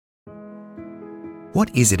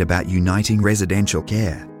What is it about uniting residential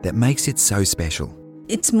care that makes it so special?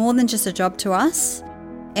 It's more than just a job to us.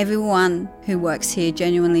 Everyone who works here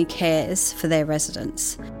genuinely cares for their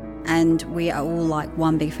residents, and we are all like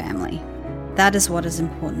one big family. That is what is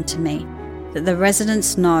important to me, that the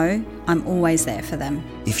residents know I'm always there for them.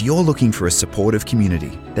 If you're looking for a supportive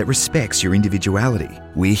community that respects your individuality,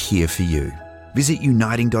 we're here for you. Visit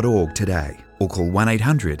uniting.org today or call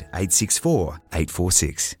 1800 864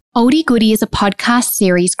 846. Oldie Goodie is a podcast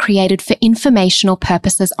series created for informational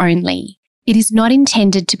purposes only. It is not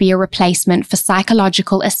intended to be a replacement for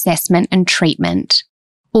psychological assessment and treatment.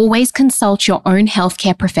 Always consult your own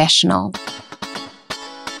healthcare professional.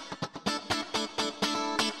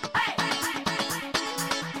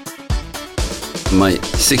 My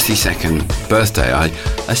 62nd birthday, I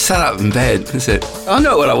sat up in bed and said, I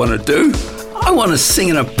know what I want to do. I want to sing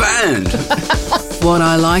in a band. What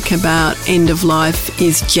I like about end of life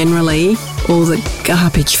is generally all the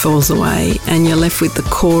garbage falls away and you're left with the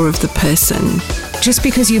core of the person. Just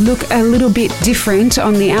because you look a little bit different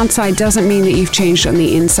on the outside doesn't mean that you've changed on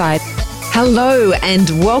the inside. Hello and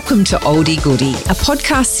welcome to Oldie Goodie, a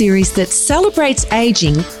podcast series that celebrates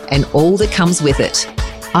ageing and all that comes with it.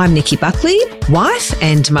 I'm Nikki Buckley, wife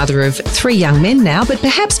and mother of 3 young men now, but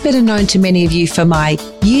perhaps better known to many of you for my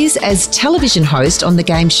years as television host on the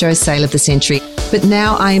game show Sale of the Century. But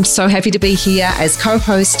now I am so happy to be here as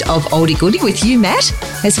co-host of Oldie Goodie with you, Matt,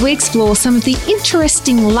 as we explore some of the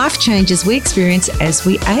interesting life changes we experience as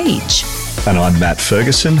we age. And I'm Matt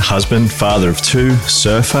Ferguson, husband, father of 2,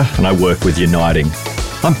 surfer, and I work with Uniting.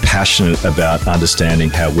 I'm passionate about understanding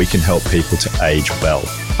how we can help people to age well.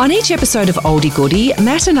 On each episode of Oldie Goodie,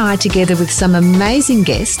 Matt and I, together with some amazing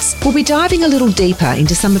guests, will be diving a little deeper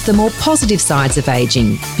into some of the more positive sides of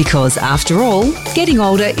ageing, because after all, getting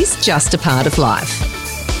older is just a part of life.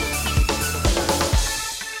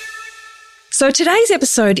 So today's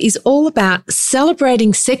episode is all about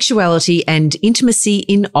celebrating sexuality and intimacy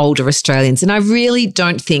in older Australians. And I really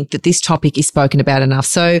don't think that this topic is spoken about enough.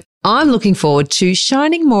 So I'm looking forward to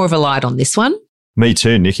shining more of a light on this one. Me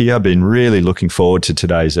too, Nikki. I've been really looking forward to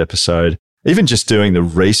today's episode. Even just doing the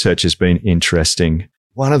research has been interesting.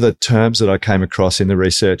 One of the terms that I came across in the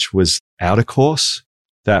research was outer course.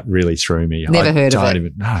 That really threw me. Never heard of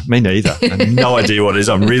it. No, me neither. I have no idea what it is.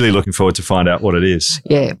 I'm really looking forward to find out what it is.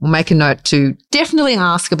 Yeah, we'll make a note to definitely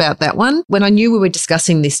ask about that one. When I knew we were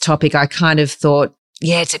discussing this topic, I kind of thought,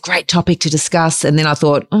 yeah, it's a great topic to discuss. And then I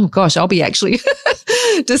thought, oh gosh, I'll be actually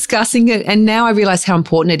discussing it. And now I realize how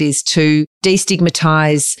important it is to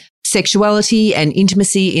destigmatize sexuality and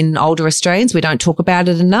intimacy in older Australians. We don't talk about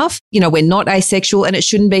it enough. You know, we're not asexual and it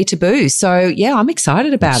shouldn't be taboo. So yeah, I'm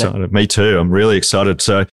excited about it. Me too. I'm really excited.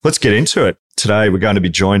 So let's get into it. Today, we're going to be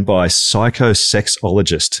joined by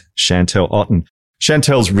psychosexologist Chantelle Otten.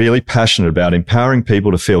 Chantelle's really passionate about empowering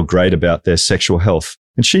people to feel great about their sexual health.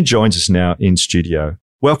 And she joins us now in studio.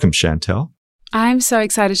 Welcome, Chantelle. I'm so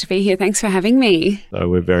excited to be here. Thanks for having me. So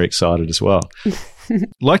we're very excited as well. I'd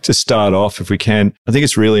like to start off, if we can. I think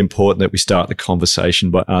it's really important that we start the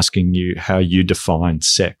conversation by asking you how you define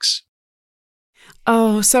sex.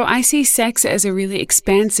 Oh, so I see sex as a really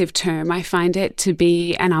expansive term. I find it to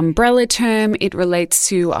be an umbrella term. It relates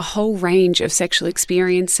to a whole range of sexual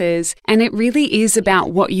experiences, and it really is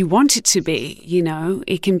about what you want it to be. You know,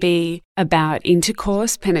 it can be about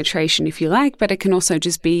intercourse, penetration, if you like, but it can also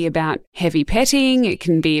just be about heavy petting. It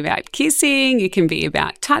can be about kissing. It can be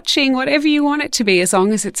about touching, whatever you want it to be, as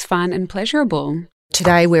long as it's fun and pleasurable.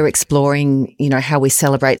 Today we're exploring, how we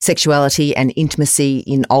celebrate sexuality and intimacy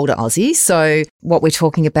in older Aussies. So what we're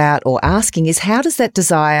talking about or asking is, how does that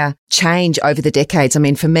desire change over the decades? I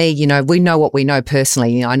mean, for me, we know what we know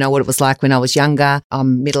personally. I know what it was like when I was younger.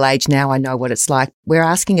 I'm middle-aged now. I know what it's like. We're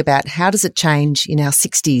asking about, how does it change in our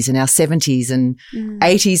 60s and our 70s and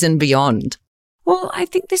 80s and beyond? Well, I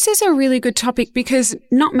think this is a really good topic because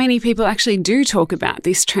not many people actually do talk about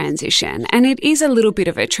this transition, and it is a little bit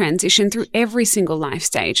of a transition through every single life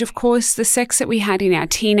stage. Of course, the sex that we had in our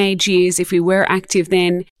teenage years, if we were active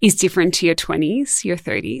then, is different to your 20s, your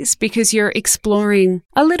 30s, because you're exploring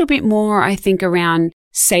a little bit more, I think, around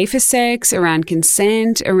safer sex, around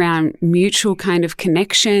consent, around mutual kind of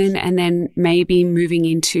connection, and then maybe moving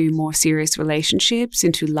into more serious relationships,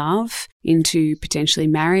 into love, into potentially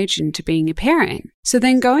marriage, into being a parent. So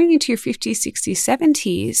then going into your 50s, 60s,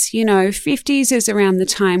 70s, 50s is around the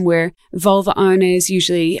time where vulva owners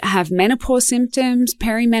usually have menopause symptoms,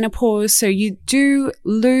 perimenopause. So you do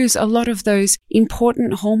lose a lot of those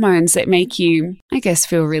important hormones that make you, I guess,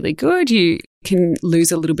 feel really good. You can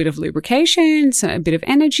lose a little bit of lubrication, so a bit of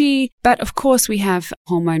energy. But of course, we have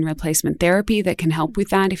hormone replacement therapy that can help with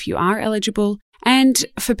that if you are eligible. And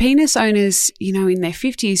for penis owners, in their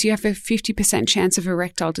 50s, you have a 50% chance of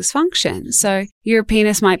erectile dysfunction. So your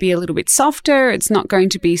penis might be a little bit softer. It's not going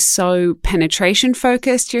to be so penetration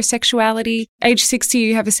focused, your sexuality. Age 60,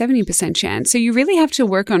 you have a 70% chance. So you really have to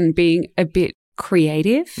work on being a bit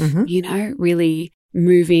creative, really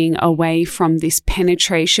moving away from this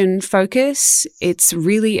penetration focus. It's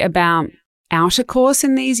really about outer course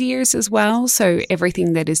in these years as well. So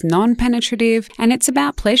everything that is non-penetrative, and it's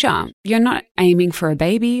about pleasure. You're not aiming for a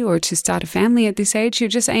baby or to start a family at this age. You're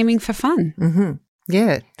just aiming for fun. Mm-hmm.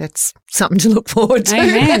 Yeah, that's something to look forward to.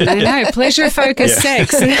 Amen. I know. Pleasure-focused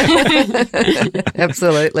sex.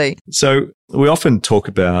 Absolutely. So we often talk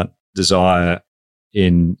about desire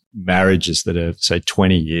in marriages that are, say,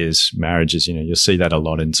 20 years marriages. You'll see that a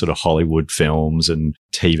lot in sort of Hollywood films and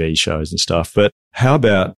TV shows and stuff. But how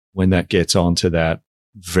about when that gets onto that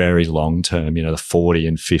very long term, the 40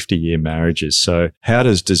 and 50-year marriages? So how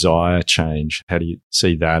does desire change? How do you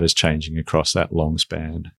see that as changing across that long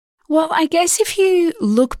span? Well, I guess if you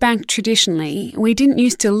look back traditionally, we didn't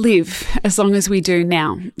used to live as long as we do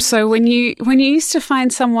now. So when you used to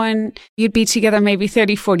find someone, you'd be together maybe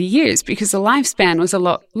 30, 40 years because the lifespan was a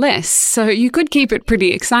lot less. So you could keep it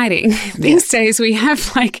pretty exciting. These days we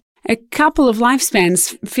have like a couple of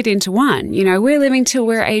lifespans fit into one. We're living till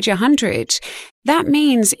we're age 100. That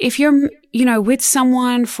means if you're, with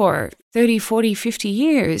someone for 30, 40, 50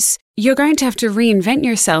 years, you're going to have to reinvent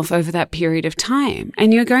yourself over that period of time.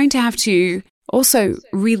 And you're going to have to also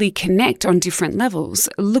really connect on different levels.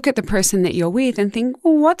 Look at the person that you're with and think,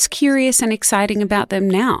 well, what's curious and exciting about them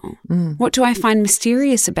now? What do I find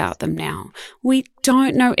mysterious about them now? We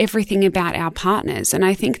don't know everything about our partners. And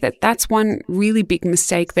I think that that's one really big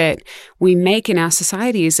mistake that we make in our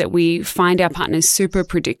society, is that we find our partners super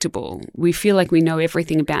predictable. We feel like we know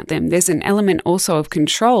everything about them. There's an element also of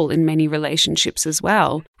control in many relationships as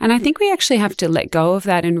well. And I think we actually have to let go of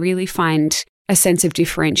that and really find a sense of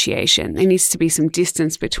differentiation. There needs to be some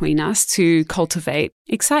distance between us to cultivate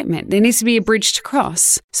excitement. There needs to be a bridge to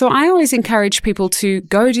cross. So I always encourage people to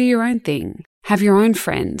go do your own thing, have your own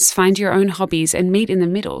friends, find your own hobbies and meet in the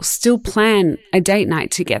middle. Still plan a date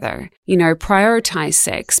night together. Prioritize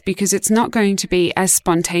sex, because it's not going to be as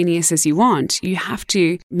spontaneous as you want. You have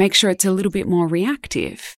to make sure it's a little bit more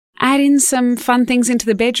reactive. Add in some fun things into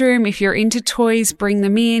the bedroom. If you're into toys, bring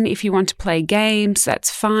them in. If you want to play games,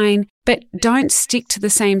 that's fine. But don't stick to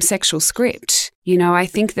the same sexual script. I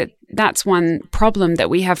think that that's one problem that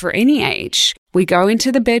we have for any age. We go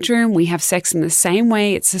into the bedroom, we have sex in the same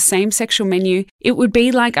way, it's the same sexual menu. It would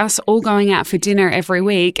be like us all going out for dinner every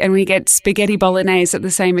week and we get spaghetti bolognese at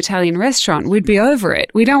the same Italian restaurant. We'd be over it.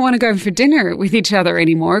 We don't want to go for dinner with each other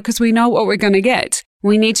anymore because we know what we're going to get.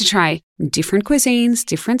 We need to try different cuisines,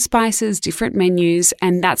 different spices, different menus,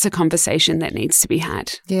 and that's a conversation that needs to be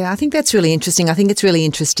had. Yeah, I think that's really interesting. I think it's really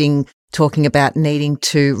interesting talking about needing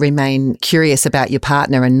to remain curious about your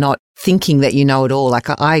partner and not thinking that you know it all. Like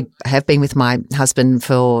I have been with my husband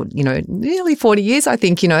for, nearly 40 years, I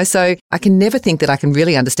think, so I can never think that I can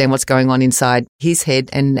really understand what's going on inside his head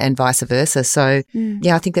and vice versa. So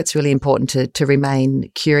yeah, I think that's really important to remain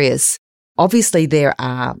curious. Obviously, there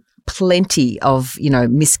are plenty of,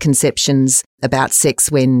 misconceptions about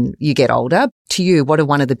sex when you get older. To you, what are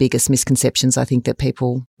one of the biggest misconceptions I think that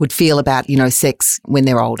people would feel about, sex when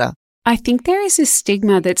they're older? I think there is a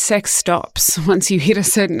stigma that sex stops once you hit a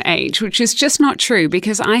certain age, which is just not true,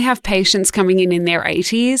 because I have patients coming in their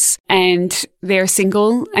 80s and they're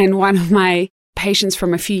single, and one of my patients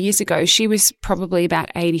from a few years ago, she was probably about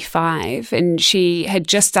 85 and she had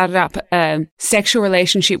just started up a sexual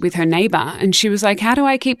relationship with her neighbor. And she was like, how do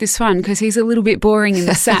I keep this fun? Because he's a little bit boring in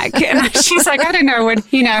the sack. And she's like, I don't know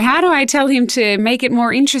how do I tell him to make it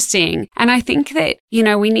more interesting? And I think that,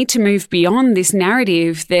 we need to move beyond this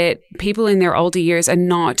narrative that people in their older years are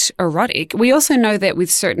not erotic. We also know that with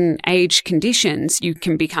certain age conditions, you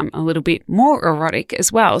can become a little bit more erotic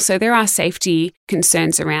as well. So there are safety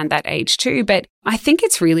concerns around that age too. But I think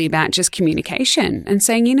it's really about just communication and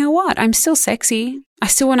saying, you know what, I'm still sexy. I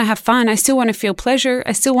still want to have fun. I still want to feel pleasure.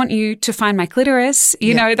 I still want you to find my clitoris.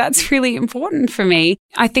 You know, that's really important for me.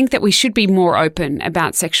 I think that we should be more open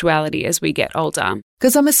about sexuality as we get older.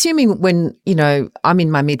 Because I'm assuming when, I'm in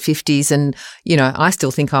my mid-50s and, I still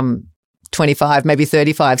think I'm 25, maybe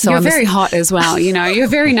 35. So you're very hot as well. You're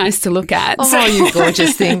very nice to look at. Oh, you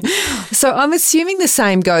gorgeous thing. So I'm assuming the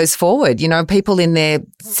same goes forward. People in their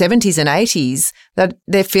 70s and 80s, that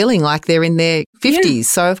they're feeling like they're in their 50s. Yeah.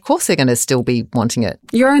 So, of course, they're going to still be wanting it.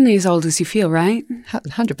 You're only as old as you feel, right?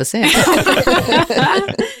 100%.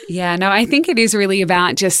 Yeah, no, I think it is really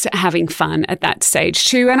about just having fun at that stage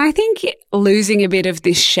too. And I think losing a bit of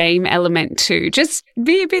this shame element too. Just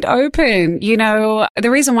be a bit open. You know,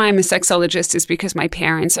 the reason why I'm a sexologist is because my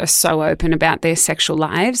parents are so open about their sexual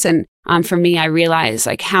lives. And for me, I realize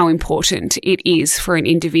like how important it is for an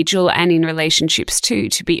individual and in relationships too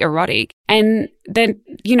to be erotic. And then,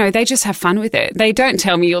 you know, they just have fun with it. They don't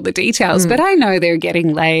tell me all the details, but I know they're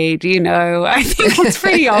getting laid, you know. I think it's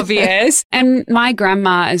pretty obvious. And my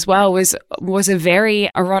grandma as well was a very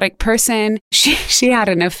erotic person. She had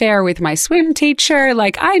an affair with my swim teacher.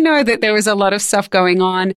 Like, I know that there was a lot of stuff going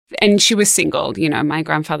on, and she was single. You know, my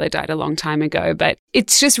grandfather died a long time ago, but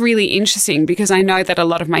it's just really interesting because I know that a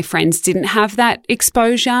lot of my friends didn't have that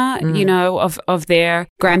exposure, you know, of their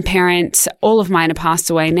grandparents. All of mine are passed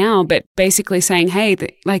away now, but basically saying, hey,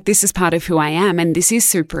 like this is part of who I am and this is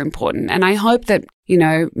super important. And I hope that, you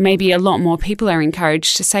know, maybe a lot more people are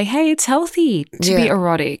encouraged to say, hey, it's healthy to be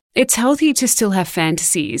erotic. It's healthy to still have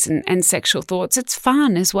fantasies and sexual thoughts. It's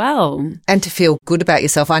fun as well. And to feel good about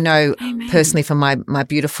yourself. I know personally from my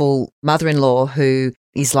beautiful mother-in-law who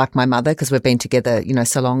is like my mother because we've been together, you know,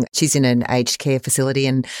 so long. She's in an aged care facility.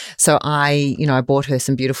 And so I bought her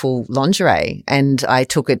some beautiful lingerie and I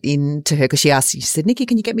took it in to her because she said, Nikki,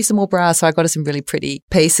 can you get me some more bras? So I got her some really pretty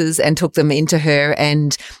pieces and took them into her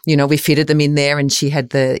and, you know, we fitted them in there and she had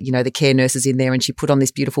the care nurses in there and she put on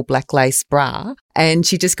this beautiful black lace bra. And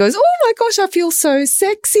she just goes, oh my gosh, I feel so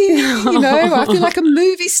sexy. You know, I feel like a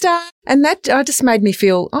movie star. And that just made me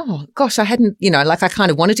feel, oh gosh, I hadn't, you know, like I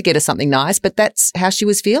kind of wanted to get her something nice, but that's how she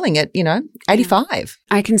was feeling at, 85.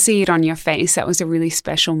 I can see it on your face. That was a really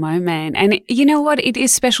special moment. And you know what? It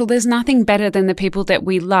is special. There's nothing better than the people that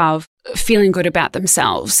we love feeling good about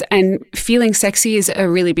themselves, and feeling sexy is a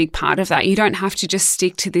really big part of that. You don't have to just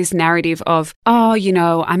stick to this narrative of, oh, you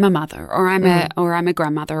know, I'm a mother or I'm a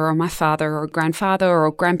grandmother or my father or grandfather or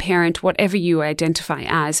grandparent, whatever you identify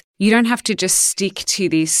as. You don't have to just stick to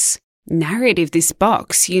this narrative, this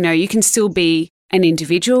box. You know, you can still be an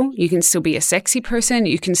individual, you can still be a sexy person,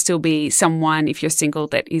 you can still be someone, if you're single,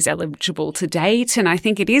 that is eligible to date. And I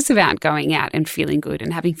think it is about going out and feeling good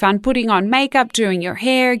and having fun, putting on makeup, doing your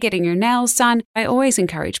hair, getting your nails done. I always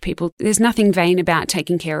encourage people, there's nothing vain about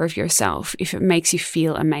taking care of yourself if it makes you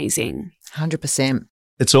feel amazing. 100%.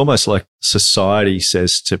 It's almost like society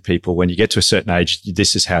says to people, when you get to a certain age,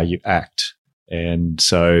 this is how you act. And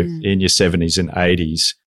so in your 70s and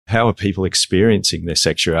 80s, how are people experiencing their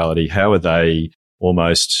sexuality? How are they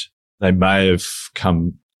they may have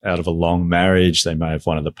come out of a long marriage. They may have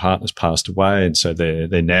one of the partners passed away. And so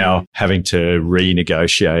they're now having to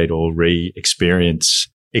renegotiate or re-experience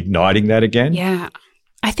igniting that again. Yeah.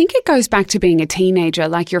 I think it goes back to being a teenager,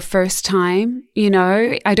 like your first time, you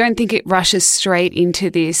know. I don't think it rushes straight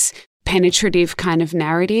into this penetrative kind of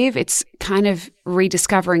narrative. It's kind of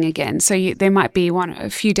rediscovering again. So there might be a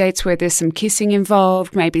few dates where there's some kissing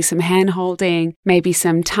involved, maybe some hand holding, maybe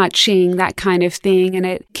some touching, that kind of thing. And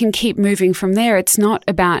it can keep moving from there. It's not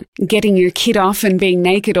about getting your kid off and being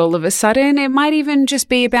naked all of a sudden. It might even just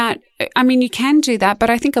be about, I mean, you can do that, but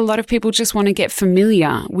I think a lot of people just want to get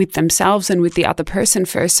familiar with themselves and with the other person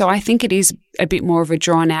first. So I think it is a bit more of a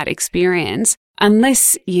drawn out experience.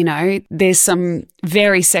 Unless, you know, there's some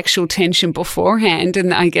very sexual tension beforehand,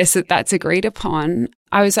 and I guess that's agreed upon.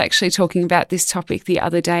 I was actually talking about this topic the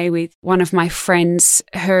other day with one of my friends.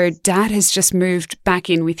 Her dad has just moved back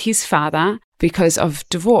in with his father because of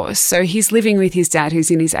divorce. So he's living with his dad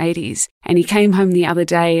who's in his 80s. And he came home the other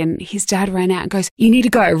day and his dad ran out and goes, you need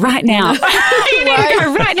to go right now. You need to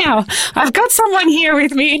go right now. I've got someone here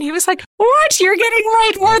with me. And he was like, what? You're getting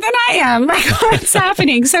laid more than I am. Like, what's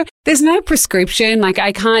happening? So there's no prescription. Like,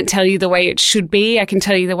 I can't tell you the way it should be. I can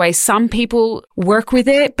tell you the way some people work with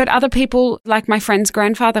it. But other people, like my friend's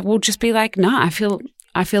grandfather, will just be like, no, I feel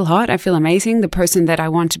hot. I feel amazing. The person that I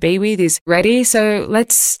want to be with is ready. So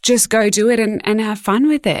let's just go do it and have fun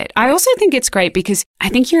with it. I also think it's great because I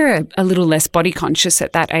think you're a little less body conscious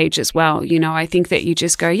at that age as well. You know, I think that you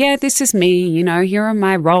just go, yeah, this is me. You know, here are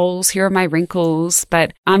my rolls. Here are my wrinkles,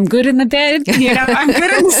 but I'm good in the bed. You know, I'm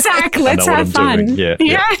good in the sack. Let's have fun. Yeah.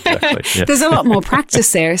 Exactly. Yeah. There's a lot more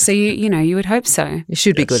practice there. So, you would hope so. You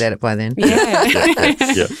should be good at it by then.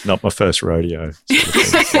 Yeah. Not my first rodeo.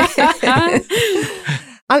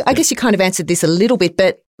 I guess you kind of answered this a little bit,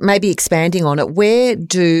 but maybe expanding on it. Where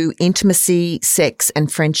do intimacy, sex and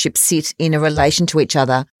friendship sit in a relation to each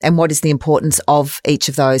other? And what is the importance of each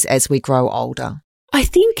of those as we grow older? I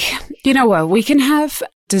think, we can have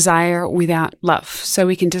desire without love. So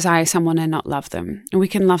we can desire someone and not love them. And we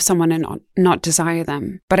can love someone and not desire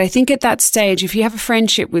them. But I think at that stage, if you have a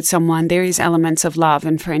friendship with someone, there is elements of love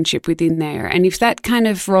and friendship within there. And if that kind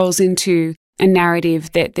of rolls into a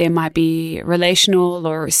narrative that there might be relational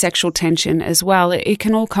or sexual tension as well, it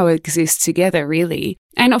can all coexist together, really.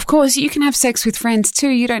 And of course, you can have sex with friends too.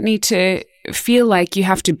 You don't need to feel like you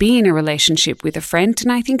have to be in a relationship with a friend.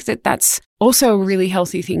 And I think that that's also a really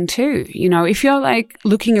healthy thing too. You know, if you're like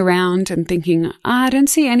looking around and thinking, I don't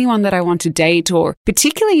see anyone that I want to date, or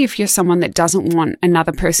particularly if you're someone that doesn't want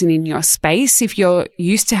another person in your space, if you're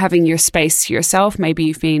used to having your space to yourself, maybe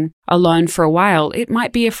you've been alone for a while, it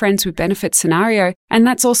might be a friends with benefits scenario. And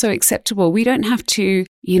that's also acceptable. We don't have to,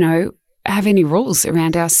 have any rules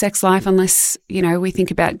around our sex life unless, we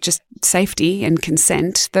think about just safety and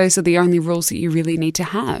consent. Those are the only rules that you really need to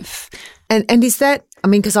have. And is that,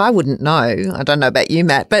 because I wouldn't know, I don't know about you,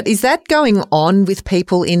 Matt, but is that going on with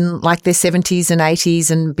people in like their 70s and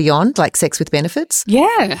 80s and beyond, like sex with benefits?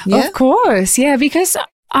 Yeah, of course. Yeah, because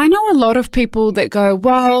I know a lot of people that go,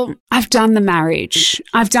 well, I've done the marriage,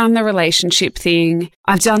 I've done the relationship thing,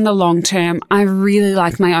 I've done the long term. I really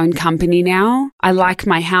like my own company now. I like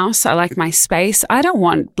my house. I like my space. I don't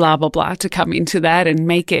want blah, blah, blah to come into that and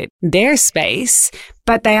make it their space,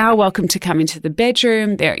 but they are welcome to come into the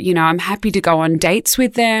bedroom. I'm happy to go on dates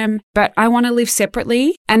with them, but I want to live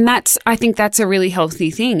separately. And I think that's a really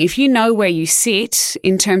healthy thing. If you know where you sit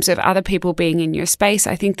in terms of other people being in your space,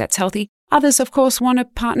 I think that's healthy. Others, of course, want a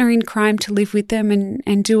partner in crime to live with them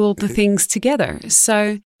and do all the things together.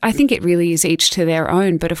 So I think it really is each to their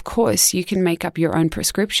own. But of course, you can make up your own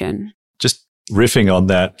prescription. Just riffing on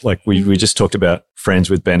that, like we just talked about friends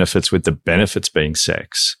with the benefits being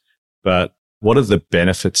sex. But what are the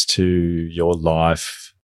benefits to your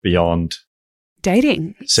life beyond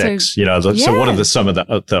dating? Sex? So what are some of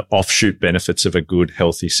the offshoot benefits of a good,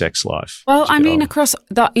 healthy sex life? Well, across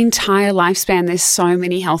the entire lifespan, there's so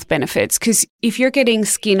many health benefits, because if you're getting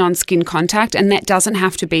skin-on-skin contact, and that doesn't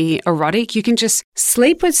have to be erotic, you can just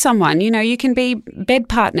sleep with someone, you can be bed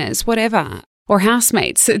partners, whatever, or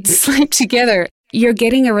housemates that sleep together. You're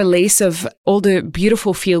getting a release of all the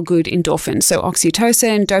beautiful feel-good endorphins. So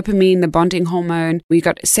oxytocin, dopamine, the bonding hormone. We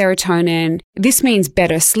got serotonin. This means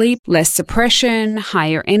better sleep, less depression,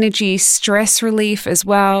 higher energy, stress relief as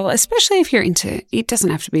well, especially if you're into, it doesn't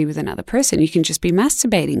have to be with another person. You can just be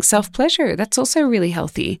masturbating, self-pleasure. That's also really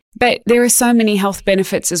healthy. But there are so many health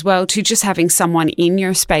benefits as well to just having someone in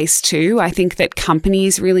your space too. I think that company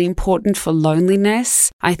is really important for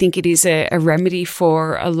loneliness. I think it is a remedy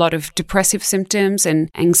for a lot of depressive symptoms and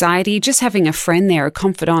anxiety. Just having a friend there, a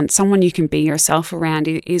confidant, someone you can be yourself around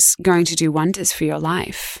is going to do wonders for your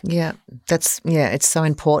life. Yeah, it's so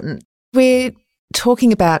important. We're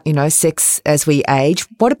talking about, sex as we age.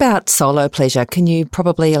 What about solo pleasure? Can you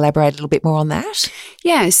probably elaborate a little bit more on that?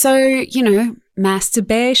 Yeah, so,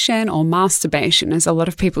 masturbation, or masturbation, as a lot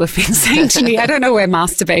of people have been saying to me. I don't know where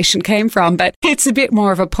masturbation came from, but it's a bit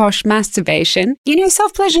more of a posh masturbation.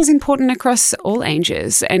 Self-pleasure is important across all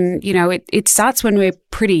ages. And, it starts when we're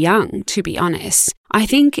pretty young, to be honest. I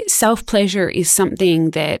think self-pleasure is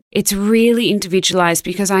something that it's really individualized,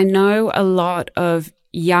 because I know a lot of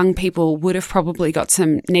young people would have probably got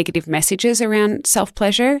some negative messages around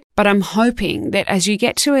self-pleasure, but I'm hoping that as you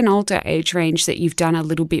get to an older age range that you've done a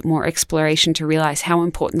little bit more exploration to realize how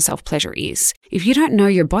important self-pleasure is. If you don't know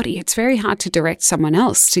your body, it's very hard to direct someone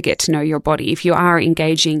else to get to know your body if you are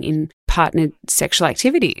engaging in partnered sexual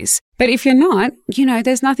activities. But if you're not,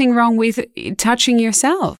 there's nothing wrong with touching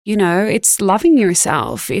yourself. It's loving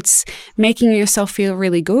yourself. It's making yourself feel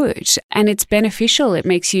really good, and it's beneficial. It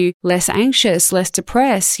makes you less anxious, less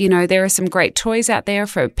depressed. There are some great toys out there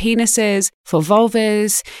for penises, for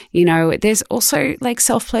vulvas. There's also like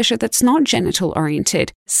self-pleasure that's not genital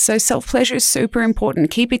oriented. So self-pleasure is super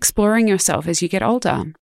important. Keep exploring yourself as you get older.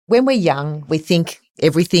 When we're young, we think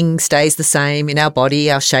everything stays the same in our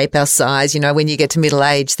body, our shape, our size. When you get to middle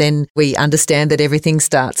age, then we understand that everything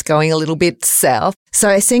starts going a little bit south.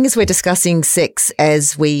 So seeing as we're discussing sex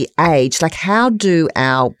as we age, like how do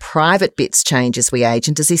our private bits change as we age?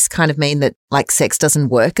 And does this kind of mean that like sex doesn't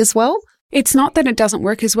work as well? It's not that it doesn't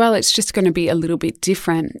work as well, it's just going to be a little bit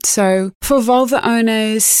different. So for vulva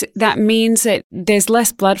owners, that means that there's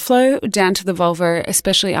less blood flow down to the vulva,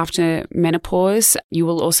 especially after menopause. You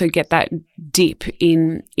will also get that dip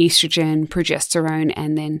in estrogen, progesterone,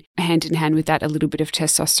 and then hand in hand with that, a little bit of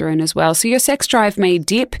testosterone as well. So your sex drive may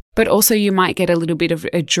dip, but also you might get a little bit of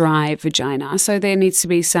a dry vagina. So there needs to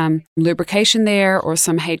be some lubrication there, or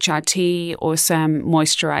some HRT, or some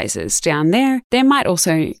moisturizers down there. There might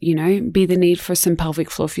also, be be the need for some pelvic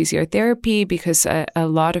floor physiotherapy because a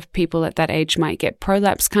lot of people at that age might get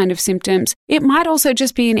prolapse kind of symptoms. It might also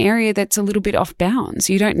just be an area that's a little bit off bounds.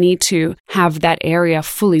 You don't need to have that area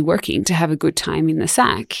fully working to have a good time in the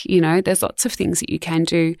sack. There's lots of things that you can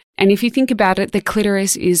do. And if you think about it, the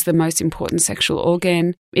clitoris is the most important sexual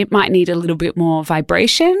organ. It might need a little bit more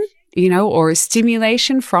vibration, or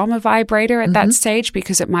stimulation from a vibrator at that stage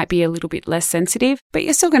because it might be a little bit less sensitive, but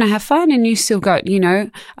you're still going to have fun and you still got,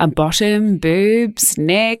 a bottom, boobs,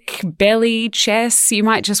 neck, belly, chest. You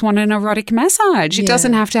might just want an erotic massage. It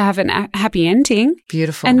doesn't have to have a happy ending.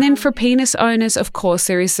 Beautiful. And then for penis owners, of course,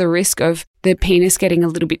 there is the risk of the penis getting a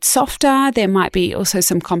little bit softer. There might be also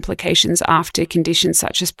some complications after conditions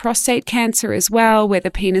such as prostate cancer as well, where the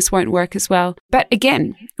penis won't work as well. But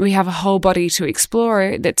again, we have a whole body to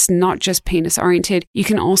explore that's not just penis oriented. You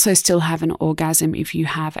can also still have an orgasm if you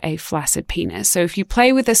have a flaccid penis. So if you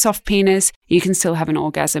play with a soft penis, you can still have an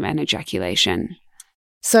orgasm and ejaculation.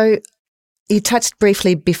 So you touched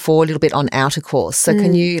briefly before a little bit on outer course. So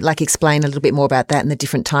can you explain a little bit more about that and the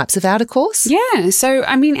different types of outer course? Yeah. So,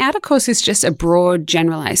 outer course is just a broad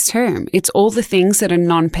generalized term. It's all the things that are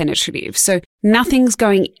non-penetrative. So nothing's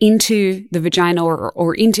going into the vagina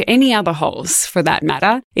or into any other holes for that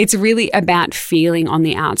matter. It's really about feeling on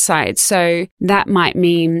the outside. So that might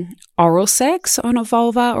mean oral sex on a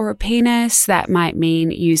vulva or a penis. That might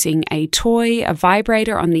mean using a toy, a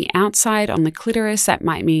vibrator on the outside, on the clitoris. That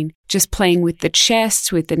might mean just playing with the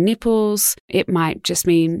chest, with the nipples. It might just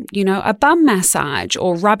mean, a bum massage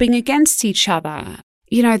or rubbing against each other.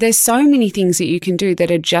 There's so many things that you can do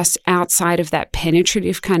that are just outside of that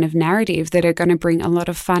penetrative kind of narrative that are going to bring a lot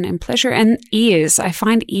of fun and pleasure. And ears, I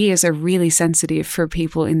find ears are really sensitive for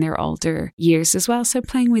people in their older years as well. So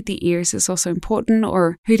playing with the ears is also important.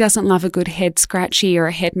 Or who doesn't love a good head scratchy or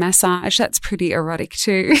a head massage? That's pretty erotic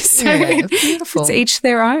too. So yeah, beautiful. It's each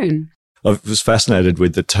their own. I was fascinated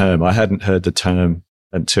with the term. I hadn't heard the term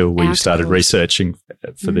until we started researching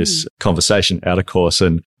for this conversation, outer course,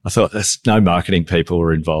 and I thought there's no marketing people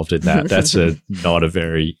were involved in that. That's not a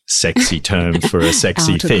very sexy term for a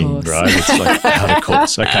sexy thing, right? It's like outer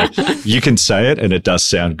course. Okay, you can say it and it does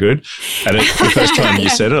sound good. And the first time you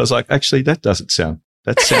said it, I was like, actually, that sounds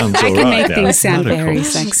all right. I can make things sound very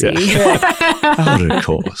sexy. Yeah. Outer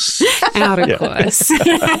course. Outer course.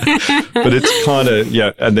 But it's kind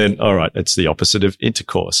of, and then, all right, it's the opposite of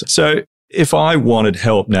intercourse. So if I wanted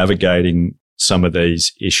help navigating some of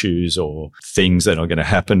these issues or things that are going to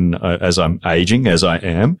happen as I'm aging, as I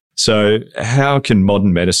am. So how can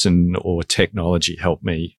modern medicine or technology help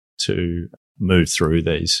me to move through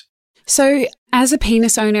these? So as a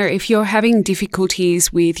penis owner, if you're having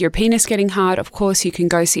difficulties with your penis getting hard, of course, you can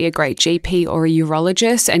go see a great GP or a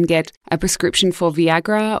urologist and get a prescription for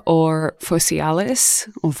Viagra or for Cialis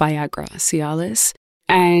or Viagra, Cialis.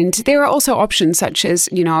 And there are also options such as,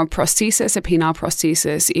 a prosthesis, a penile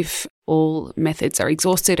prosthesis, if all methods are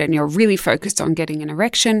exhausted and you're really focused on getting an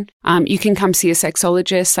erection. You can come see a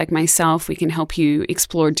sexologist like myself. We can help you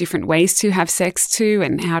explore different ways to have sex too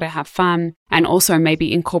and how to have fun, and also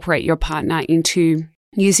maybe incorporate your partner into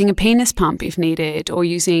using a penis pump if needed, or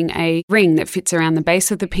using a ring that fits around the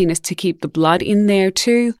base of the penis to keep the blood in there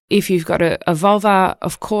too. If you've got a vulva,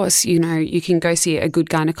 of course, you can go see a good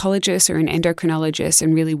gynecologist or an endocrinologist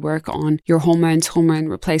and really work on your hormones, hormone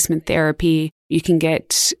replacement therapy. You can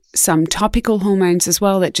get some topical hormones as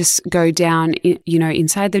well that just go down,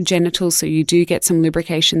 inside the genitals, so you do get some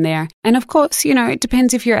lubrication there. And of course, it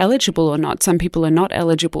depends if you're eligible or not. Some people are not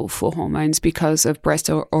eligible for hormones because of breast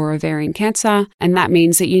or ovarian cancer, and that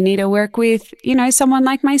means that you need to work with, someone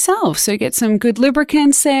like myself. So get some good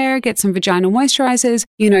lubricants there, get some vaginal moisturizers,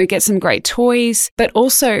 get some great toys. But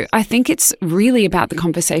also, I think it's really about the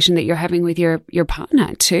conversation that you're having with your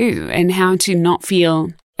partner too, and how to not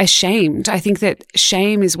feel ashamed. I think that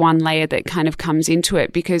shame is one layer that kind of comes into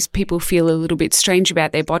it because people feel a little bit strange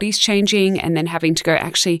about their bodies changing and then having to go,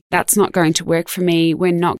 actually, that's not going to work for me.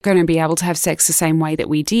 We're not going to be able to have sex the same way that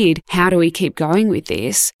we did. How do we keep going with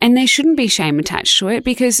this? And there shouldn't be shame attached to it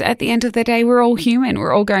because at the end of the day, we're all human.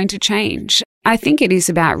 We're all going to change. I think it is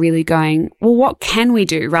about really going, well, what can we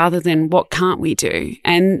do rather than what can't we do?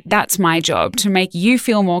 And that's my job, to make you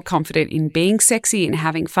feel more confident in being sexy and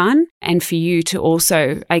having fun, and for you to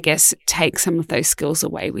also, I guess, take some of those skills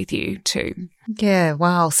away with you too. Yeah,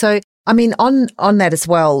 wow. So, on that as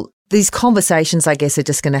well, these conversations, I guess, are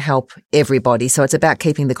just going to help everybody. So it's about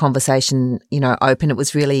keeping the conversation, open. It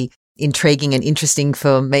was really intriguing and interesting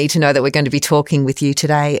for me to know that we're going to be talking with you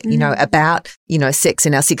today, about, sex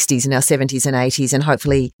in our 60s and our 70s and 80s, and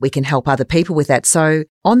hopefully we can help other people with that. So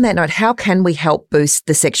on that note, how can we help boost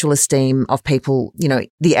the sexual esteem of people,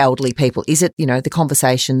 the elderly people? Is it, the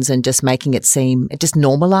conversations and just making it seem, just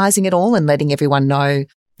normalizing it all and letting everyone know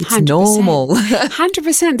it's 100%. Normal?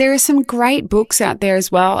 100%. There are some great books out there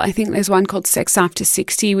as well. I think there's one called Sex After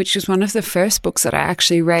 60, which was one of the first books that I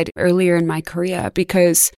actually read earlier in my career,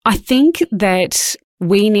 because I think that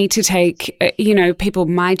we need to take, people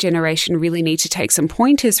my generation really need to take some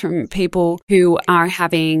pointers from people who are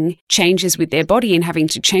having changes with their body and having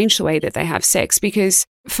to change the way that they have sex. Because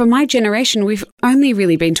for my generation, we've only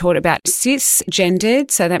really been taught about cisgendered.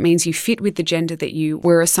 So that means you fit with the gender that you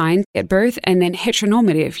were assigned at birth, and then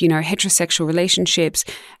heteronormative, heterosexual relationships,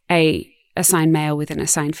 assigned male with an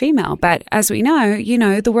assigned female. But as we know,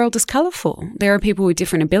 the world is colorful. There are people with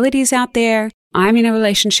different abilities out there. I'm in a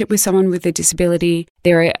relationship with someone with a disability.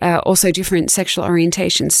 There are also different sexual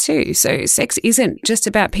orientations too. So sex isn't just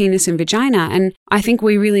about penis and vagina. And I think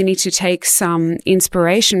we really need to take some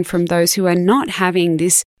inspiration from those who are not having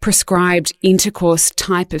this prescribed intercourse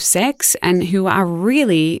type of sex and who are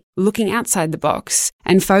really looking outside the box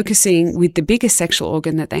and focusing with the biggest sexual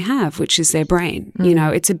organ that they have, which is their brain.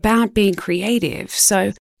 It's about being creative.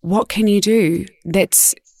 So what can you do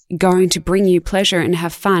that's going to bring you pleasure and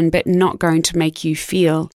have fun, but not going to make you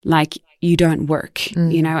feel like you don't work,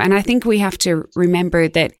 And I think we have to remember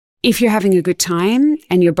that if you're having a good time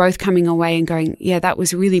and you're both coming away and going, yeah, that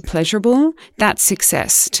was really pleasurable, that's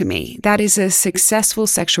success to me. That is a successful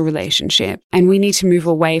sexual relationship. And we need to move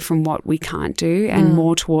away from what we can't do and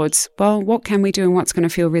more towards, well, what can we do and what's going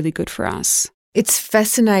to feel really good for us? It's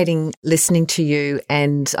fascinating listening to you,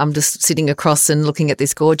 and I'm just sitting across and looking at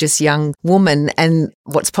this gorgeous young woman, and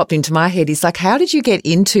what's popped into my head is like, how did you get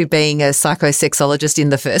into being a psychosexologist in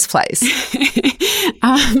the first place?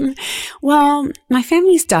 Well, my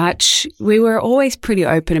family's Dutch. We were always pretty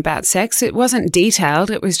open about sex. It wasn't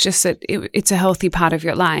detailed. It was just that it's a healthy part of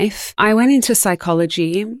your life. I went into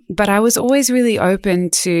psychology, but I was always really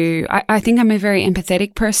open to, I think I'm a very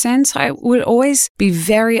empathetic person. So I would always be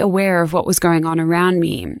very aware of what was going on around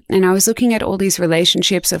me. And I was looking at all these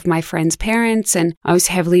relationships of my friends' parents, and I was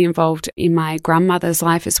heavily involved in my grandmother's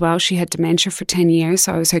life as well. She had dementia for 10 years,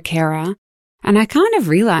 so I was her carer. And I kind of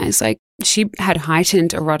realized, she had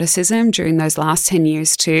heightened eroticism during those last 10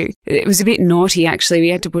 years too. It was a bit naughty, actually. We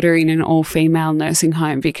had to put her in an all-female nursing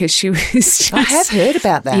home because she was just... I have heard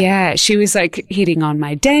about that. Yeah, she was hitting on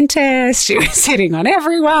my dentist. She was hitting on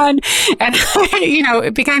everyone. And,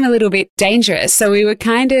 it became a little bit dangerous. So we were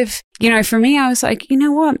kind of, for me, I was like, you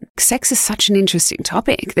know what? Sex is such an interesting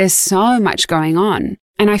topic. There's so much going on.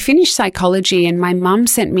 And I finished psychology, and my mum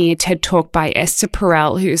sent me a TED Talk by Esther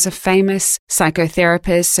Perel, who's a famous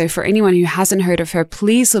psychotherapist. So for anyone who hasn't heard of her,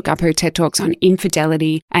 please look up her TED Talks on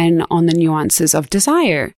infidelity and on the nuances of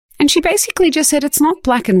desire. And she basically just said it's not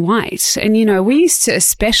black and white. And, we used to,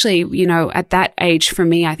 especially, at that age, for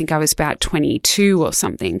me, I think I was about 22 or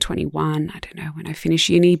something, 21, I don't know, when I finished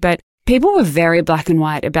uni, but people were very black and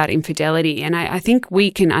white about infidelity. And I think we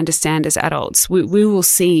can understand as adults, we will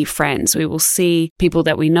see friends, we will see people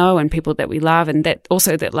that we know and people that we love and that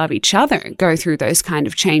also that love each other go through those kind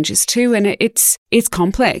of changes too. And it's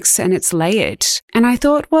complex and it's layered. And I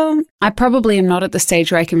thought, well, I probably am not at the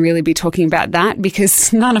stage where I can really be talking about that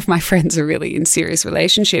because none of my friends are really in serious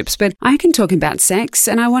relationships, but I can talk about sex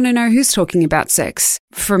and I want to know who's talking about sex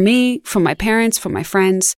for me, for my parents, for my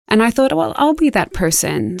friends. And I thought, well, I'll be that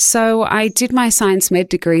person. So I did my science med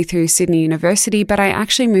degree through Sydney University, but I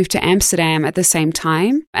actually moved to Amsterdam at the same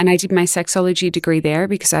time. And I did my sexology degree there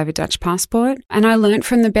because I have a Dutch passport. And I learned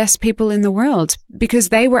from the best people in the world because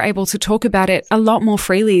they were able to talk about it a lot more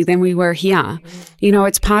freely than we were here.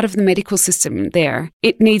 It's part of the medical system there.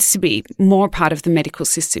 It needs to be more part of the medical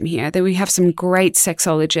system here. That we have some great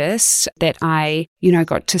sexologists that I,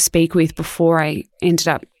 got to speak with before I ended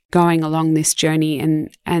up going along this journey,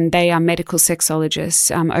 and they are medical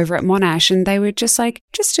sexologists over at Monash, and they were just like,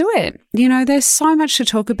 just do it. There's so much to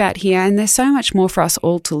talk about here, and there's so much more for us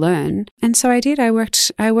all to learn. And so I did. I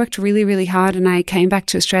worked really, really hard, and I came back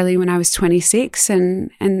to Australia when I was 26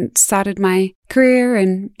 and started my career,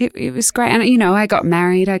 and it was great. And, I got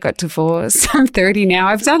married, I got divorced. I'm 30 now.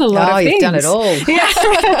 I've done a lot of things. You've done it all.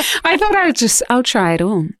 Yeah. I thought I'll try it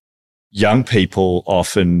all. Young people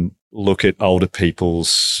often look at older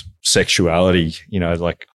people's sexuality,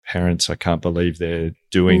 like parents, I can't believe they're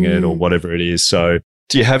doing it or whatever it is. So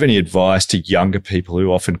do you have any advice to younger people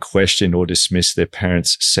who often question or dismiss their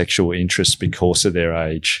parents' sexual interests because of their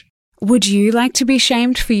age? Would you like to be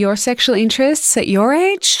shamed for your sexual interests at your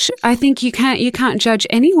age? I think you can't judge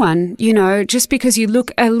anyone, just because you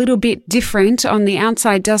look a little bit different on the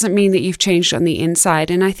outside doesn't mean that you've changed on the inside.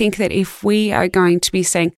 And I think that if we are going to be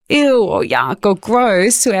saying ew or yuck or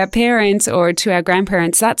gross to our parents or to our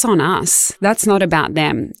grandparents, that's on us. That's not about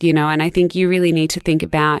them, and I think you really need to think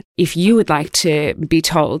about if you would like to be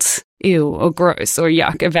told ew or gross or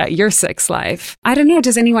yuck about your sex life. I don't know.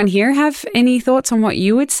 Does anyone here have any thoughts on what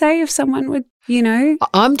you would say if someone would,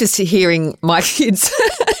 I'm just hearing my kids.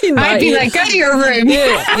 I'd be like, go to your room.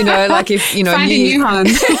 Yeah, like if, find a new home.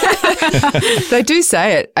 They do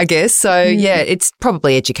say it, I guess. So, it's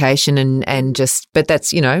probably education and just, but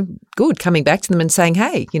that's, good coming back to them and saying,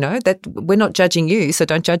 hey, that we're not judging you, so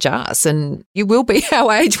don't judge us. And you will be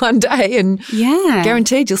our age one day and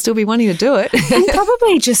guaranteed you'll still be wanting to do it. And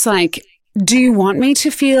probably just like, do you want me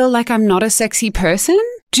to feel like I'm not a sexy person?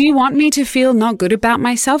 Do you want me to feel not good about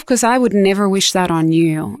myself? Because I would never wish that on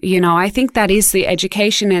you. I think that is the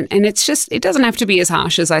education. And it's just, it doesn't have to be as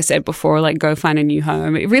harsh as I said before, like go find a new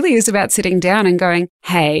home. It really is about sitting down and going,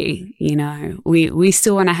 hey, we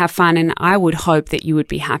still want to have fun. And I would hope that you would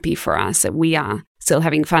be happy for us, that we are still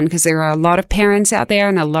having fun, because there are a lot of parents out there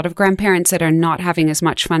and a lot of grandparents that are not having as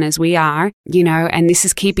much fun as we are, and this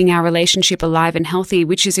is keeping our relationship alive and healthy,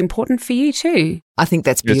 which is important for you too. I think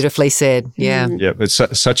that's beautifully said. Yeah. Yeah. It's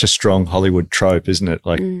such a strong Hollywood trope, isn't it?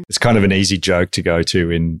 Like it's kind of an easy joke to go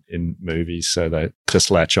to in movies. So they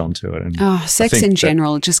just latch onto it. And sex in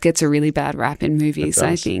general just gets a really bad rap in movies,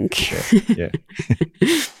 I think. Yeah.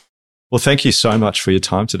 Well, thank you so much for your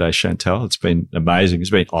time today, Chantelle. It's been amazing.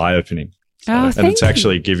 It's been eye-opening. And it's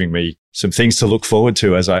actually giving me some things to look forward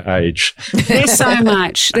to as I age. There's so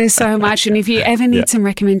much. And if you ever need some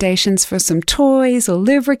recommendations for some toys or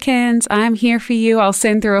lubricants, I'm here for you. I'll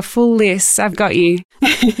send through a full list. I've got you.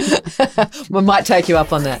 We might take you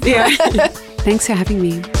up on that. Yeah. Thanks for having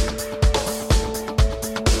me.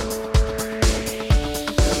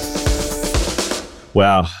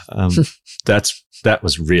 Wow. That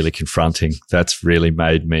was really confronting. That's really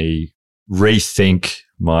made me rethink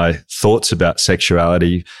my thoughts about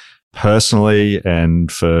sexuality personally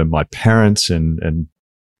and for my parents and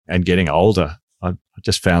getting older. I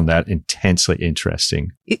just found that intensely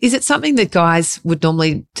interesting. Is it something that guys would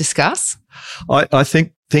normally discuss? I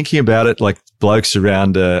think thinking about it, like blokes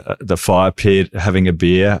around the fire pit having a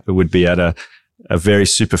beer, it would be at a very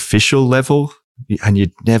superficial level, and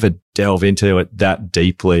you'd never delve into it that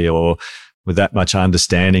deeply or with that much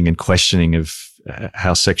understanding and questioning of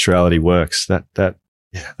how sexuality works.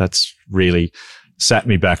 That's really sat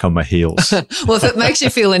me back on my heels. Well, if it makes you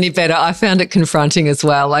feel any better, I found it confronting as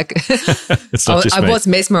well. Like I was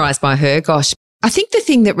mesmerised by her. Gosh, I think the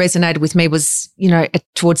thing that resonated with me was,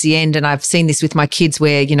 towards the end, and I've seen this with my kids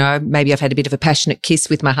where, maybe I've had a bit of a passionate kiss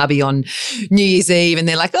with my hubby on New Year's Eve and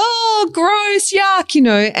they're like, oh, gross,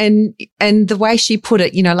 yuck, and the way she put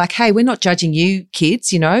it, like, hey, we're not judging you kids,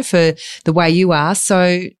 for the way you are.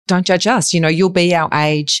 So don't judge us. You'll be our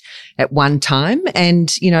age at one time.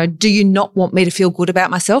 And, do you not want me to feel good about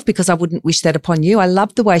myself? Because I wouldn't wish that upon you. I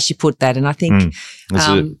loved the way she put that. And I think it's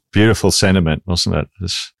a beautiful sentiment, wasn't it?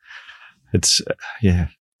 It's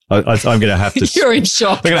I'm going to have to. You're in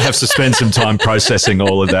shock. I'm going to have to spend some time processing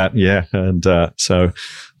all of that. Yeah. And so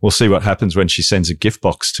we'll see what happens when she sends a gift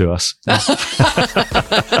box to us.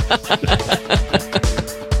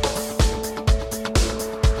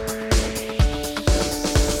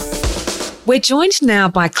 We're joined now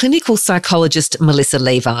by clinical psychologist Melissa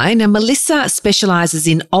Levi. Now, Melissa specialises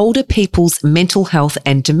in older people's mental health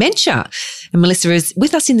and dementia. And Melissa is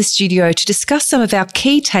with us in the studio to discuss some of our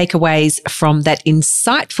key takeaways from that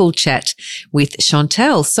insightful chat with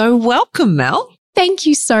Chantelle. So welcome, Mel. Thank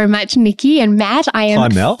you so much, Nikki and Matt. I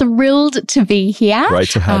am thrilled to be here. Great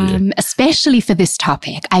to have you. Especially for this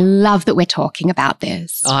topic. I love that we're talking about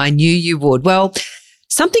this. I knew you would. Well,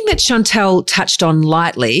 something that Chantelle touched on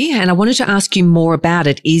lightly, and I wanted to ask you more about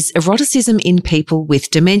it, is eroticism in people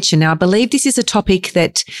with dementia. Now, I believe this is a topic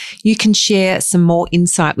that you can share some more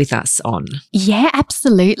insight with us on. Yeah,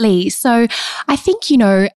 absolutely. So I think,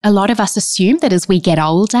 a lot of us assume that as we get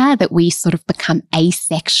older, that we sort of become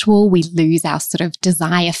asexual. We lose our sort of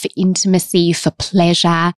desire for intimacy, for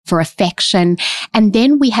pleasure, for affection. And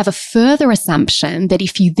then we have a further assumption that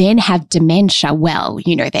if you then have dementia, well,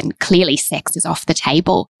 then clearly sex is off the table.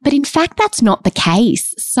 But in fact, that's not the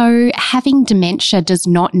case. So having dementia does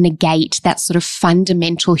not negate that sort of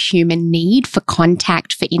fundamental human need for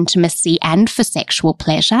contact, for intimacy, and for sexual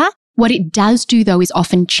pleasure. What it does do, though, is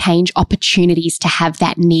often change opportunities to have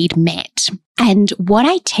that need met. And what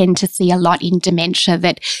I tend to see a lot in dementia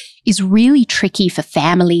that is really tricky for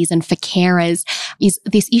families and for carers is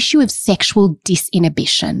this issue of sexual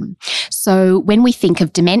disinhibition. So when we think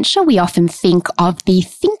of dementia, we often think of the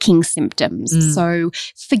thinking symptoms. So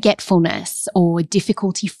forgetfulness or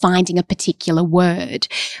difficulty finding a particular word.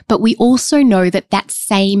 But we also know that that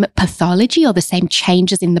same pathology or the same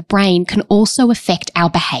changes in the brain can also affect our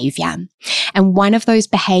behavior. And one of those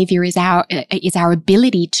behavior is our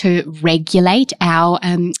ability to regulate our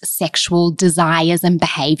sexual desires and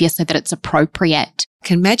behavior so that it's appropriate. I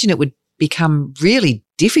can imagine it would become really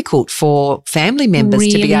difficult for family members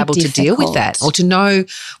to be able to deal with that or to know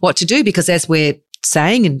what to do, because as we're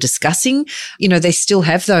saying and discussing, you know, they still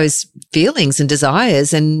have those feelings and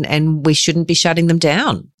desires, and we shouldn't be shutting them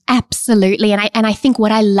down. Absolutely. And I think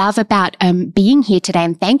what I love about being here today,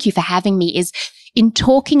 and thank you for having me, is in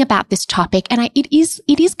talking about this topic, and it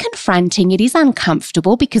is confronting, it is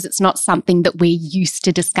uncomfortable because it's not something that we're used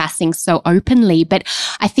to discussing so openly, but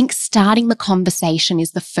I think starting the conversation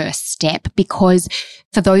is the first step, because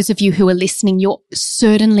for those of you who are listening, you're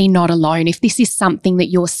certainly not alone. If this is something that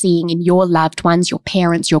you're seeing in your loved ones, your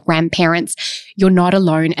parents, your grandparents, you're not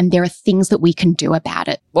alone, and there are things that we can do about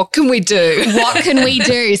it. What can we do? What can we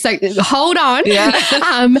do? So hold on. Yeah.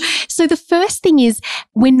 So the first thing is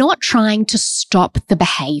we're not trying to stop the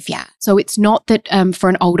behavior. So it's not that for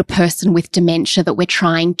an older person with dementia that we're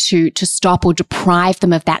trying to stop or deprive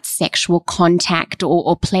them of that sexual contact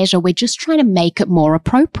or pleasure. We're just trying to make it more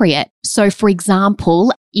appropriate. So for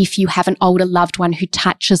example, if you have an older loved one who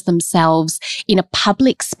touches themselves in a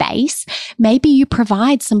public space, maybe you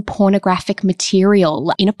provide some pornographic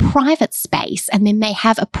material in a private space, and then they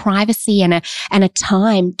have a privacy and a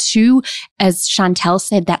time to, as Chantelle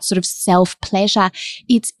said, that sort of self-pleasure.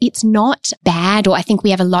 It's not bad, or I think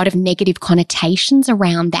we have a lot of negative connotations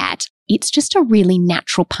around that. It's just a really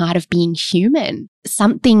natural part of being human.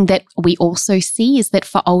 Something that we also see is that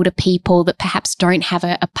for older people that perhaps don't have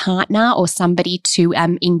a partner or somebody to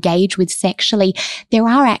engage with sexually, there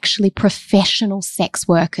are actually professional sex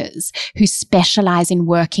workers who specialize in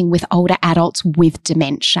working with older adults with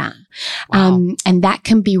dementia. Wow. And that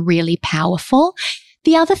can be really powerful.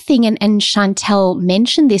 The other thing, and Chantelle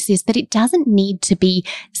mentioned this, is that it doesn't need to be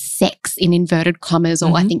sex in inverted commas,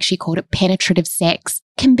 or I think she called it penetrative sex.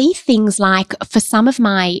 Can be things like, for some of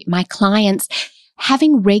my clients,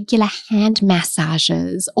 having regular hand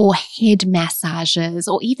massages or head massages,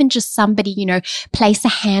 or even just somebody, you know, place a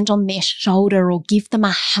hand on their shoulder or give them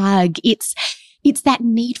a hug. It's that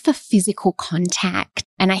need for physical contact.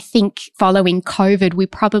 And I think following COVID, we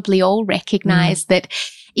probably all recognize that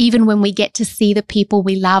even when we get to see the people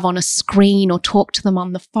we love on a screen or talk to them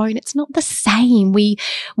on the phone, it's not the same. We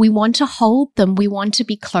want to hold them. We want to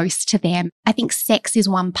be close to them. I think sex is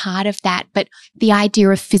one part of that, but the idea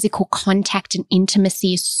of physical contact and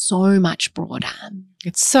intimacy is so much broader.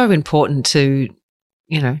 It's so important to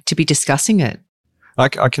be discussing it. I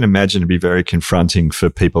can imagine it'd be very confronting for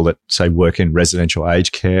people that, say, work in residential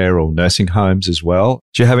aged care or nursing homes as well.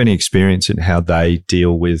 Do you have any experience in how they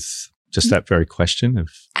deal with just that very question of?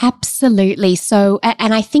 Absolutely. So,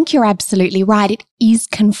 and I think you're absolutely right. It is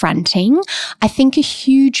confronting. I think a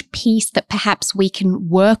huge piece that perhaps we can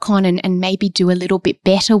work on and maybe do a little bit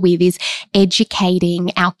better with is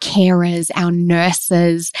educating our carers, our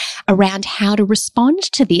nurses around how to respond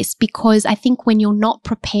to this, because I think when you're not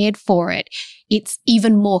prepared for it, it's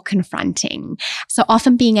even more confronting. So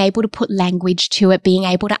often being able to put language to it, being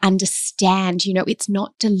able to understand, you know, it's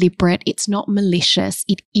not deliberate, it's not malicious,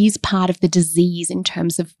 it is part of the disease in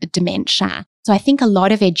terms of dementia. So I think a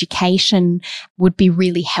lot of education would be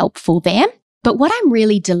really helpful there. But what I'm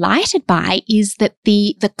really delighted by is that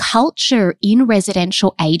the culture in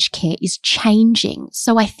residential aged care is changing.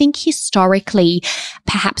 So I think historically,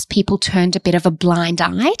 perhaps people turned a bit of a blind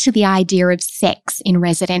eye to the idea of sex in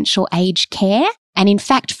residential aged care. And in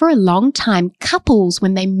fact, for a long time, couples,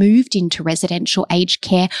 when they moved into residential aged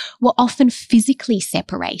care, were often physically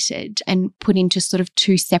separated and put into sort of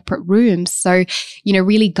two separate rooms. So, you know,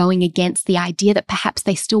 really going against the idea that perhaps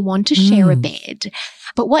they still want to share a bed.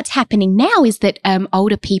 But what's happening now is that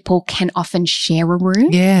older people can often share a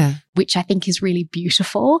room. Yeah. Which I think is really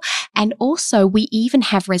beautiful. And also we even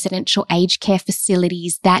have residential aged care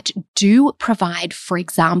facilities that do provide, for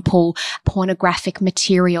example, pornographic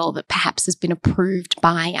material that perhaps has been approved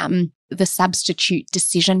by the substitute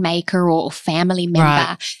decision maker or family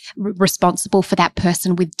member responsible for that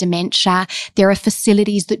person with dementia. There are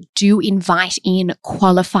facilities that do invite in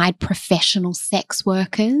qualified professional sex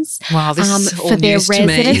workers this is all for their news to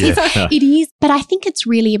me. residents. Yeah. It is, but I think it's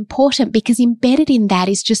really important because embedded in that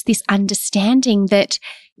is just this understanding that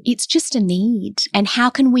it's just a need. And how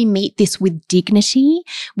can we meet this with dignity,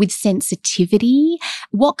 with sensitivity?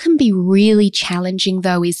 What can be really challenging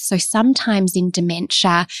though is, so sometimes in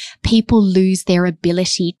dementia, people lose their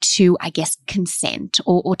ability to, I guess, consent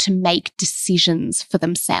or to make decisions for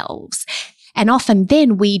themselves. And often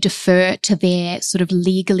then we defer to their sort of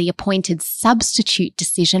legally appointed substitute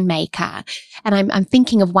decision maker. And I'm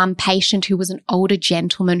thinking of one patient who was an older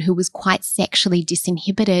gentleman who was quite sexually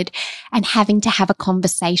disinhibited and having to have a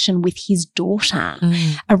conversation with his daughter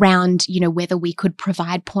around, whether we could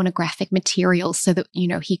provide pornographic material so that,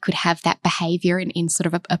 he could have that behavior in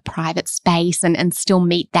sort of a private space and still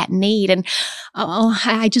meet that need. And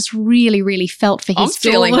I just really, really felt for his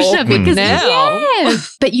daughter because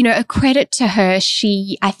but a credit to her,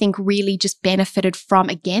 she, I think, really just benefited from,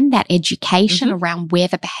 again, that education around where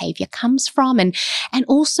the behavior comes from. And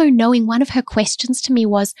also knowing, one of her questions to me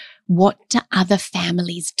was, what do other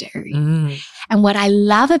families do? And what I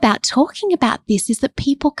love about talking about this is that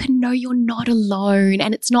people can know you're not alone.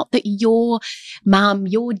 And it's not that your mum,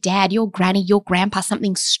 your dad, your granny, your grandpa,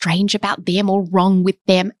 something strange about them or wrong with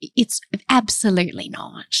them. It's absolutely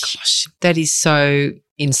not. Gosh, that is so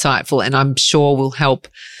insightful, and I'm sure will help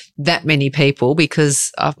that many people,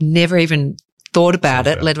 because I've never even thought about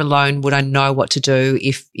it, let alone would I know what to do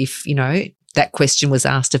if that question was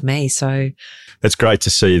asked of me. So it's great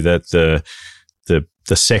to see that the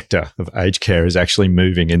sector of aged care is actually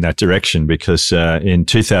moving in that direction, because in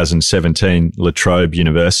 2017, La Trobe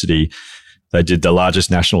University, they did the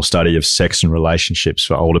largest national study of sex and relationships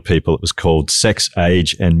for older people. It was called Sex,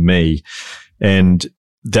 Age and Me. And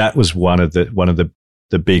that was one of the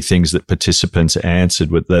big things that participants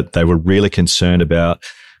answered, with that they were really concerned about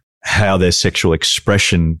how their sexual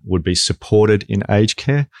expression would be supported in aged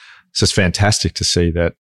care. So it's fantastic to see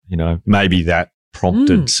that, maybe that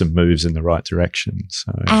prompted some moves in the right direction.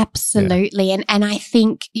 So absolutely. Yeah. And I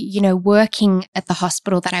think, working at the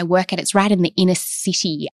hospital that I work at, it's right in the inner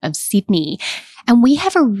city of Sydney. And we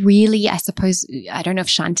have a really, I suppose, I don't know if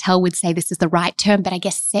Chantelle would say this is the right term, but I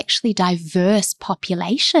guess sexually diverse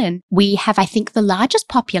population. We have, I think, the largest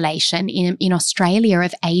population in Australia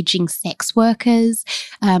of aging sex workers.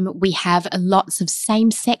 We have lots of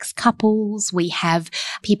same-sex couples. We have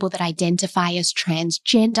people that identify as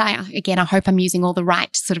transgender. Again, I hope I'm using all the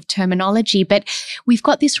right sort of terminology, but we've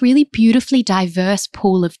got this really beautifully diverse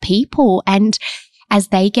pool of people. And as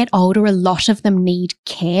they get older, a lot of them need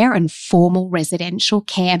care and formal residential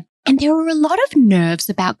care. And there are a lot of nerves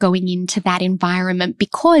about going into that environment,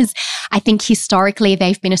 because I think historically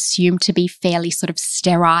they've been assumed to be fairly sort of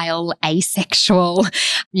sterile, asexual,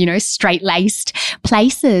 straight-laced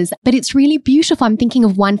places. But it's really beautiful. I'm thinking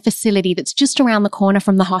of one facility that's just around the corner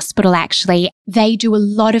from the hospital, actually. They do a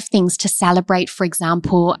lot of things to celebrate, for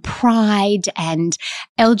example, Pride and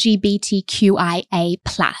LGBTQIA+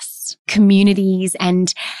 communities,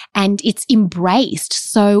 and it's embraced.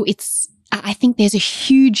 So I think there's a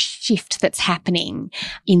huge shift that's happening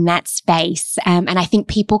in that space. And I think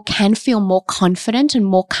people can feel more confident and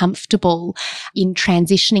more comfortable in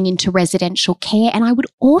transitioning into residential care. And I would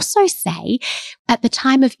also say, at the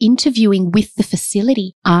time of interviewing with the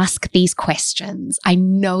facility, ask these questions. I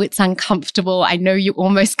know it's uncomfortable. I know you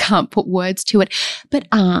almost can't put words to it, but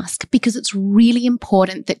ask, because it's really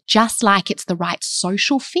important that just like it's the right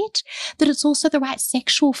social fit, that it's also the right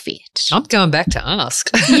sexual fit. I'm going back to ask.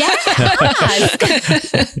 Yeah.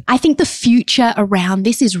 I think the future around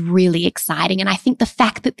this is really exciting. And I think the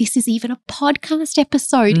fact that this is even a podcast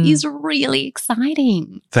episode is really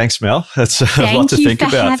exciting. Thanks, Mel. That's a lot to think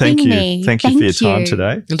about. Thank you. Thank you for your time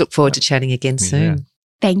today. I look forward to chatting again soon. Yeah.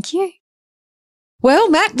 Thank you.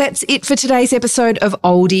 Well, Matt, that's it for today's episode of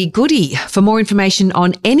Oldie Goodie. For more information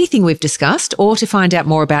on anything we've discussed, or to find out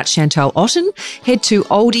more about Chantelle Otten, head to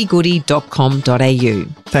oldiegoodie.com.au.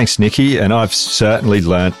 Thanks, Nikki. And I've certainly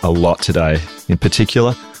learnt a lot today. In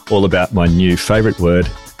particular, all about my new favourite word,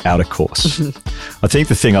 outer course. I think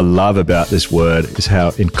the thing I love about this word is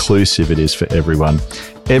how inclusive it is for everyone.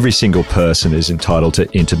 Every single person is entitled to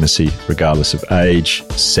intimacy, regardless of age,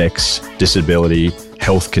 sex, disability,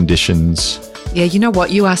 health conditions. Yeah, you know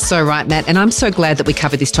what? You are so right, Matt. And I'm so glad that we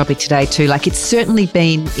covered this topic today too. It's certainly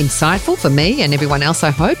been insightful for me and everyone else, I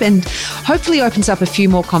hope, and hopefully opens up a few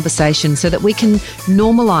more conversations so that we can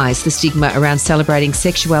normalise the stigma around celebrating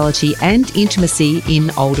sexuality and intimacy in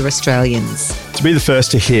older Australians. To be the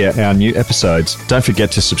first to hear our new episodes, don't forget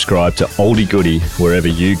to subscribe to Oldie Goodie wherever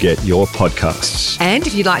you get your podcasts. And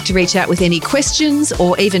if you'd like to reach out with any questions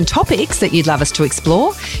or even topics that you'd love us to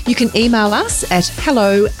explore, you can email us at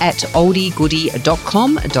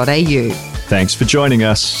hello@oldiegoodie.com.au. Thanks for joining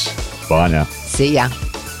us. Bye now. See ya.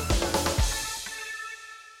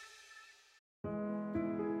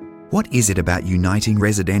 What is it about Uniting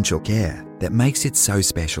Residential Care that makes it so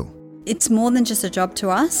special? It's more than just a job to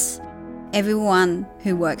us. Everyone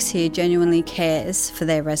who works here genuinely cares for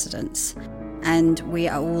their residents, and we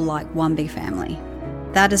are all like one big family.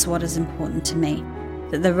 That is what is important to me,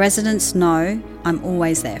 that the residents know I'm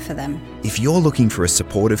always there for them. If you're looking for a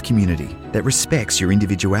supportive community that respects your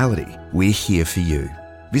individuality, we're here for you.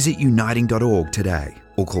 Visit uniting.org today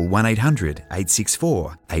or call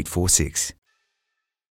 1-800-864-846.